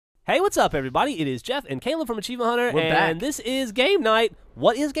Hey, what's up, everybody? It is Jeff and Caleb from Achievement Hunter, We're and back. this is game night.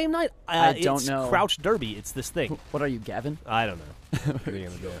 What is game night? I don't know. It's Crouch Derby. It's this thing. What are you, Gavin? I don't know. What are you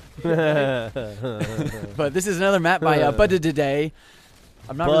gonna do? But this is another map by Buddaday.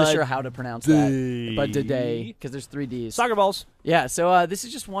 I'm not really sure how to pronounce that. Buddaday, because there's 3 Ds. Soccer balls. Yeah, so this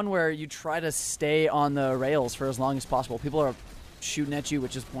is just one where you try to stay on the rails for as long as possible. People are shooting at you,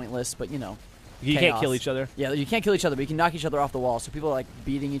 which is pointless, but you know. You chaos. can't kill each other. Yeah, you can't kill each other, but you can knock each other off the wall. So people are like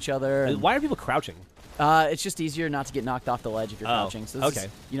beating each other. And, Why are people crouching? it's just easier not to get knocked off the ledge if you're crouching. So this okay.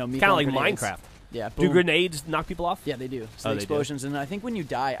 is, you know, me Kind of like throwing grenades. Minecraft. Yeah. Do Boom. grenades knock people off? Yeah, they do. So Oh, the they do. explosions, and I think when you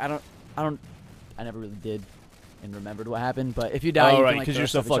die, I never really did and remembered what happened. But if you die, you right, can like 'cause throw you're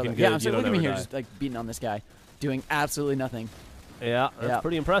so stuff at each fucking other. good, Yeah, I'm saying, you look don't at me ever here, die. just like beating on this guy, doing absolutely nothing. Yeah, that's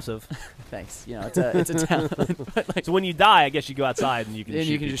pretty impressive. Thanks. You know, it's a talent. But like, So when you die, I guess you go outside and you can then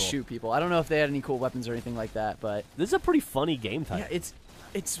shoot you can people. just shoot people. I don't know if they had any cool weapons or anything like that, but This is a pretty funny game type. yeah,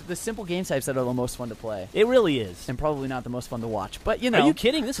 it's the simple game types that are the most fun to play, It really is. and probably not the most fun to watch. But you know, Are you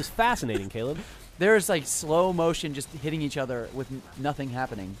kidding? This is fascinating, Caleb. there's like slow motion just hitting each other with nothing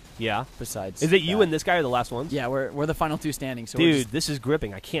happening Yeah. besides. Is it you that. and this guy are the last ones? Yeah, we're the final 2 standing. So we're Dude, just, this is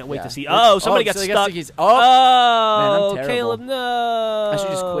gripping. I can't wait Yeah. to see. It's- Oh, somebody got so they stuck. stickies. Oh, Man, I'm terrible. Caleb, no. I should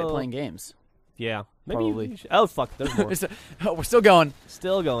just quit playing games. Yeah, maybe. Probably. You should. Oh, fuck. There's more. We're still going.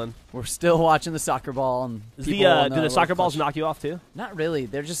 Still going. We're still watching the soccer ball and Is people on do the road soccer balls clutch. knock you off too? Not really.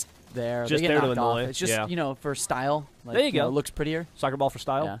 They're just there. Just they get there to knocked off. annoy. It's just Yeah. you know for style. Like, There you go. It looks prettier. Soccer ball for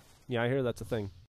style. Yeah. Yeah, I hear that's a thing.